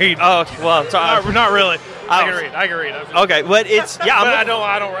can't read. Oh, well, not really. I can read. Okay, but it's I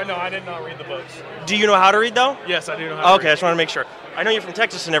did not read the books. Do you know how to read though? Yes, I do know how to read. Okay, I just want to make sure. I know you're from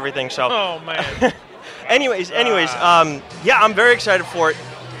Texas and everything, so. Oh man. anyways, I'm very excited for it.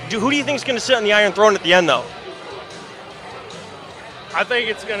 Who do you think is going to sit on the Iron Throne at the end though? I think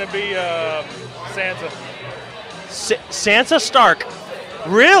it's going to be Sansa. Sansa Stark.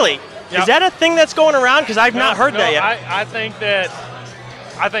 Really? Yep. Is that a thing that's going around? Because I've not heard that yet.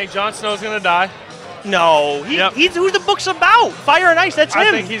 I think Jon Snow's going to die. No. He's who the book's about. Fire and Ice, that's him.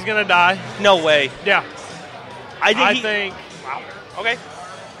 I think he's going to die. No way. Yeah. I think. Wow. Okay.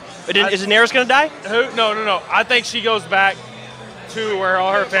 But is Daenerys going to die? No. I think she goes back to where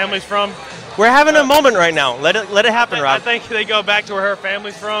all her family's from. We're having a moment right now. Let it happen, Rob. I think they go back to where her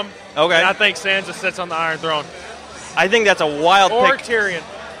family's from. Okay. And I think Sansa sits on the Iron Throne. I think that's a wild or pick. Or Tyrion.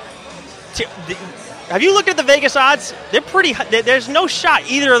 Have you looked at the Vegas odds? They're pretty. There's no shot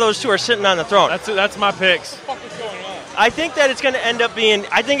either of those two are sitting on the throne. That's my picks. What the fuck is going on? I think that it's going to end up being.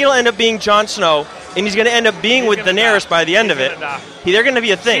 I think it'll end up being Jon Snow, and he's going to end up being with Daenerys by the end of it. They're going to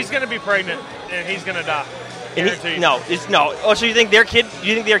be a thing. She's going to be pregnant, and he's going to die. No. Oh, so you think their kid?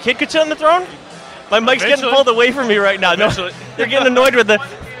 You think their kid could sit on the throne? My mic's getting pulled away from me right now. No, they're getting annoyed with the.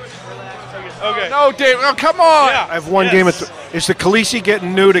 Okay. No, Dave. Oh, come on. Yeah. I have one game. Is the Khaleesi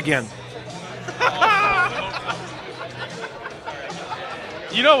getting nude again?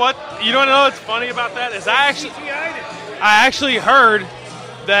 You know what? You don't know what's funny about that is I actually heard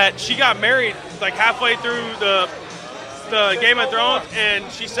that she got married like halfway through the Game of Thrones, and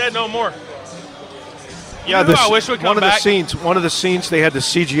she said no more. I wish would come back. One of the scenes they had the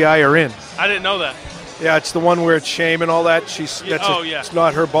CGI her in. I didn't know that. Yeah, it's the one where it's shame and all that. It's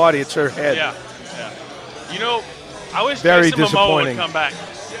not her body; it's her head. Yeah. You know, I wish Very Jason Momoa would disappointing. come back.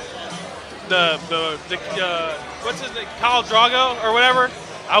 The what's his name? Khal Drogo or whatever.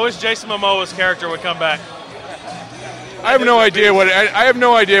 I wish Jason Momoa's character would come back. I have no idea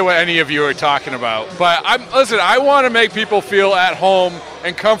what any of you are talking about. But I want to make people feel at home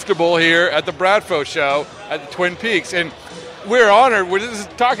and comfortable here at the Bradfo Show at the Twin Peaks, and we're honored. We're just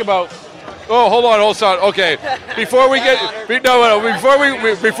talking about. Oh, hold on. Okay, before we get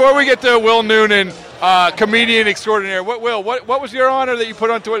before we get to Will Noonan, comedian extraordinaire. What was your honor that you put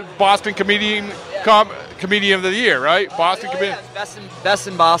onto it? Boston Comedian of the Year, right? Boston Comedian. Best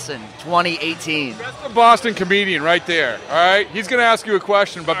in Boston, 2018. Best in Boston Comedian, right there. All right. He's going to ask you a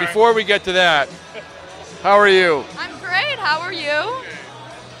question, but before we get to that, how are you? I'm great. How are you?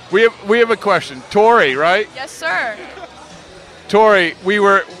 We have a question. Tori, right? Yes, sir. Tori, we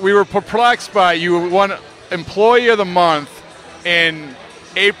were perplexed by you won Employee of the Month in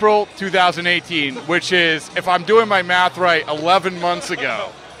April 2018, which is, if I'm doing my math right, 11 months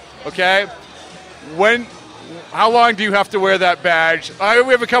ago. Okay? How long do you have to wear that badge? We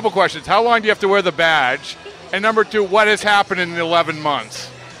have a couple questions. How long do you have to wear the badge? And number 2, what has happened in the 11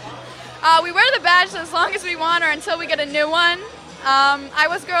 months? We wear the badge as long as we want or until we get a new one. I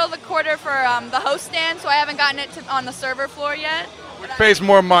was Girl of the Quarter for the host stand, so I haven't gotten it on the server floor yet. Which pays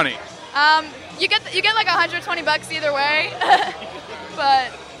more money? You get like $120 either way,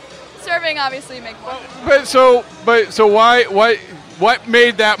 but serving obviously make more. But what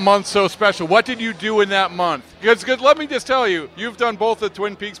made that month so special? What did you do in that month? Because let me just tell you, you've done both the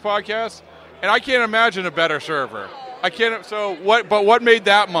Twin Peaks podcasts, and I can't imagine a better server. I can't. So what? But what made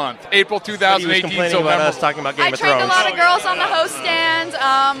that month, April 2018, so about us talking about Game of Thrones? I trained a lot of girls on the host stand.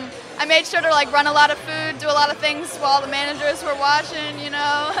 I made sure to run a lot of food, do a lot of things while the managers were watching.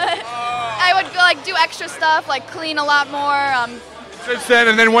 I would do extra stuff, like clean a lot more. Since then,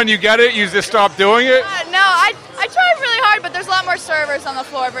 and then when you get it, you just stop doing it? No, I tried really hard, but there's a lot more servers on the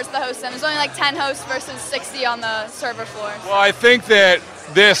floor versus the host stand. There's only like 10 hosts versus 60 on the server floor. Well, I think that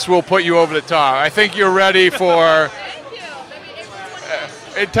this will put you over the top. I think you're ready for... Thank you. Maybe April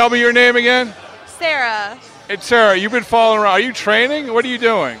 28th. And tell me your name again? Sarah. It's Sarah. You've been following around. Are you training? What are you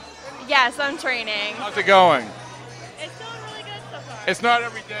doing? Yes, I'm training. How's it going? It's going really good so far. It's not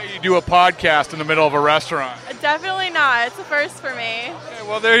every day you do a podcast in the middle of a restaurant. Definitely not. It's a first for me. Okay,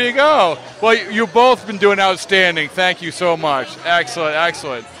 well, there you go. Well, you've both been doing outstanding. Thank you so much. Excellent,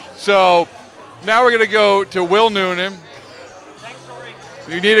 excellent. So now we're going to go to Will Noonan.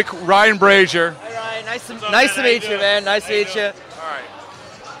 You need Ryan Brazier. Hi, Ryan. Nice to meet you, man. Nice to meet you. All right.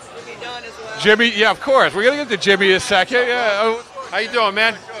 Jimmy, yeah, of course. We're going to get to Jimmy in a second. Yeah. How you doing,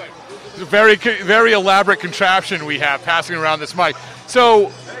 man? It's a very elaborate contraption we have passing around this mic.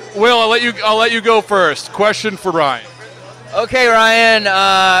 So, Will, I'll let you go first. Question for Ryan. Okay, Ryan.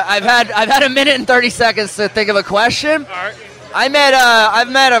 I've had a minute and 30 seconds to think of a question. All right. I've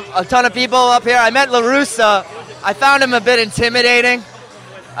met a ton of people up here. I met LaRussa. I found him a bit intimidating.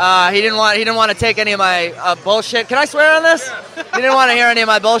 He didn't want to take any of my bullshit. Can I swear on this? He didn't want to hear any of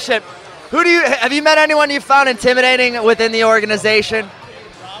my bullshit. Have you met anyone you found intimidating within the organization?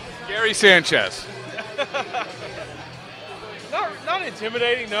 Gary Sanchez. Not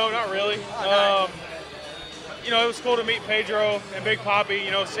intimidating, no, not really. It was cool to meet Pedro and Big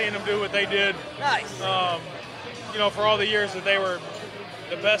Papi, seeing them do what they did. Nice. For all the years that they were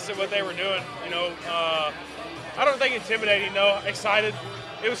the best at what they were doing, I don't think intimidating, no, excited.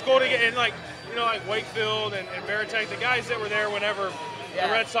 It was cool to get in, like Wakefield and Veritek, the guys that were there whenever the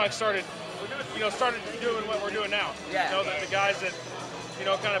Red Sox started doing what we're doing now. Yeah. The guys that,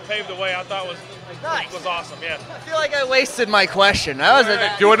 kind of paved the way, I thought was awesome, yeah. I feel like I wasted my question.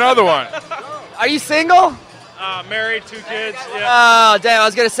 Do another one. Are you single? Married, 2 kids. Yeah. Oh, damn! I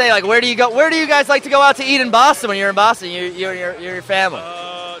was gonna say, like, where do you go? Where do you guys like to go out to eat in Boston when you're in Boston? Your family.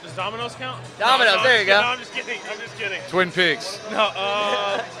 Does Domino's count? Domino's. No, there you go. No, I'm just kidding. Twin Peaks.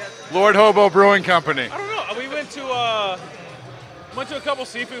 No. Lord Hobo Brewing Company. I don't know. We went to a couple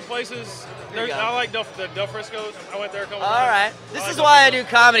seafood places. I like the Del Frisco's. I went there a couple times. All right. This is why I do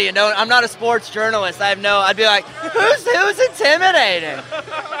comedy. And I'm not a sports journalist. I'd be like, who's intimidating?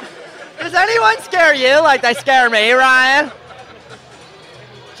 Does anyone scare you like they scare me, Ryan?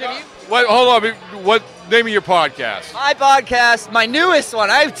 Jimmy? Hold on. What name of your podcast? My podcast, my newest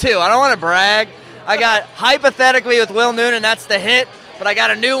one. I have 2. I don't want to brag. I got Hypothetically with Will Noonan. That's the hit. But I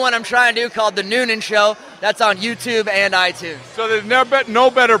got a new one I'm trying to do called The Noonan Show. That's on YouTube and iTunes. So there's no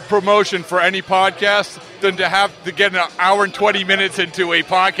better promotion for any podcast than to get an hour and 20 minutes into a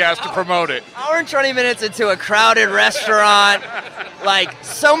podcast to promote it. Hour and 20 minutes into a crowded restaurant. Like,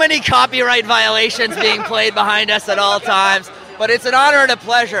 so many copyright violations being played behind us at all times. But it's an honor and a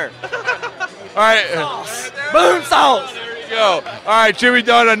pleasure. All right. Boom sauce. There you go. All right, Jimmy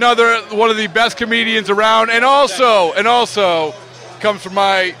Dunn, another one of the best comedians around. And also, comes from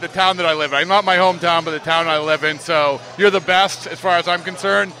the town that I live in. Not my hometown, but the town I live in. So you're the best as far as I'm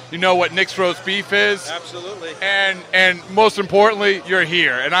concerned. You know what Nick's Roast Beef is. Absolutely. And most importantly, you're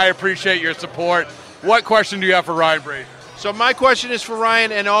here, and I appreciate your support. What question do you have for Ryan Brady? So my question is for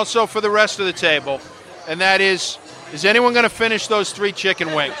Ryan and also for the rest of the table, and that is anyone going to finish those 3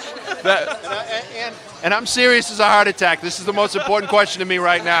 chicken wings? And I'm serious as a heart attack. This is the most important question to me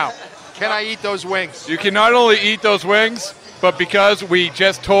right now. Can I eat those wings? You can not only eat those wings, but because we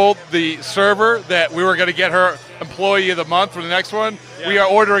just told the server that we were going to get her Employee of the Month for the next one, we are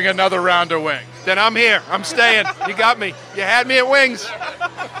ordering another round of wings. Then I'm here. I'm staying. You got me. You had me at wings.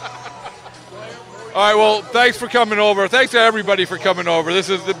 All right, well, thanks for coming over. Thanks to everybody for coming over. This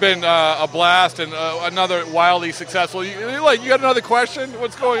has been a blast and another wildly successful. You got another question?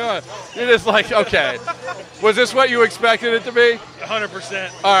 What's going on? You're just like, okay. Was this what you expected it to be?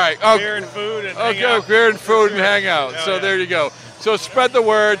 100%. All right. Beer and food and hang out. Beer and food and hang out. So there you go. So spread the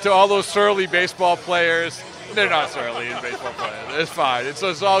word to all those surly baseball players. They're not surly in baseball players. It's fine. It's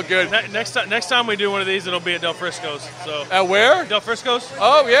all good. Next time we do one of these, it'll be at Del Frisco's. So at where? Del Frisco's.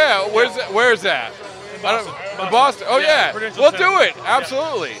 Oh yeah. Where's that? Boston. Oh yeah. We'll do it.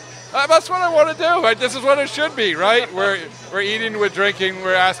 Absolutely. That's what I want to do. This is what it should be, right? We're eating, we're drinking,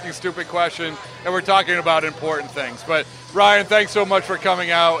 we're asking stupid questions, and we're talking about important things. But Ryan, thanks so much for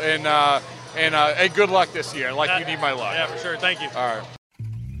coming out, and good luck this year. You need my luck. Yeah, for sure. Thank you. All right.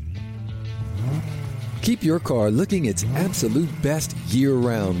 Keep your car looking its absolute best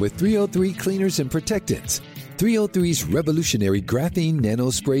year-round with 303 Cleaners and Protectants. 303's revolutionary graphene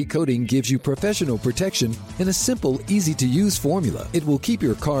nano spray coating gives you professional protection in a simple, easy-to-use formula. It will keep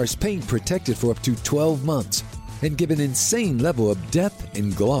your car's paint protected for up to 12 months and give an insane level of depth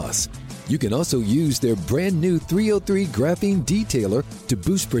and gloss. You can also use their brand new 303 graphene detailer to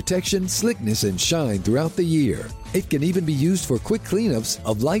boost protection, slickness, and shine throughout the year. It can even be used for quick cleanups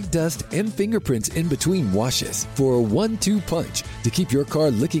of light dust and fingerprints in between washes. For a 1-2 punch to keep your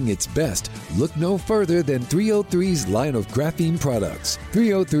car looking its best, look no further than 303's line of graphene products.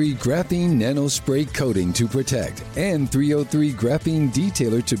 303 graphene nano spray coating to protect and 303 graphene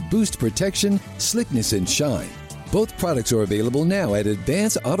detailer to boost protection, slickness, and shine. Both products are available now at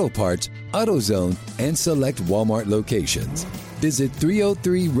Advance Auto Parts, AutoZone, and select Walmart locations. Visit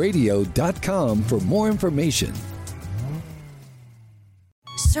 303radio.com for more information.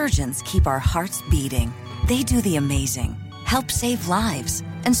 Surgeons keep our hearts beating. They do the amazing, help save lives,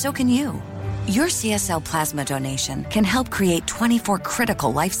 and so can you. Your CSL plasma donation can help create 24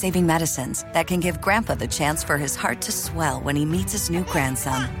 critical life-saving medicines that can give Grandpa the chance for his heart to swell when he meets his new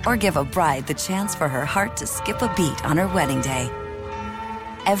grandson, or give a bride the chance for her heart to skip a beat on her wedding day.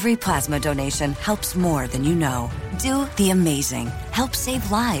 Every plasma donation helps more than you know. Do the amazing. Help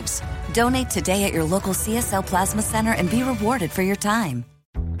save lives. Donate today at your local CSL Plasma Center and be rewarded for your time.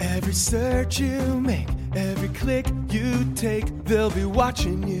 Every search you make, every click you take, they'll be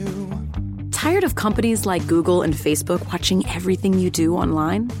watching you. Tired of companies like Google and Facebook watching everything you do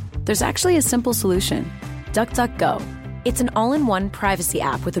online? There's actually a simple solution. DuckDuckGo. It's an all-in-one privacy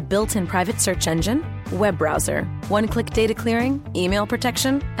app with a built-in private search engine, web browser, one-click data clearing, email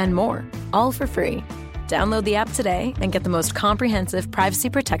protection, and more, all for free. Download the app today and get the most comprehensive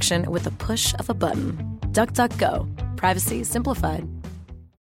privacy protection with a push of a button. DuckDuckGo. Privacy simplified.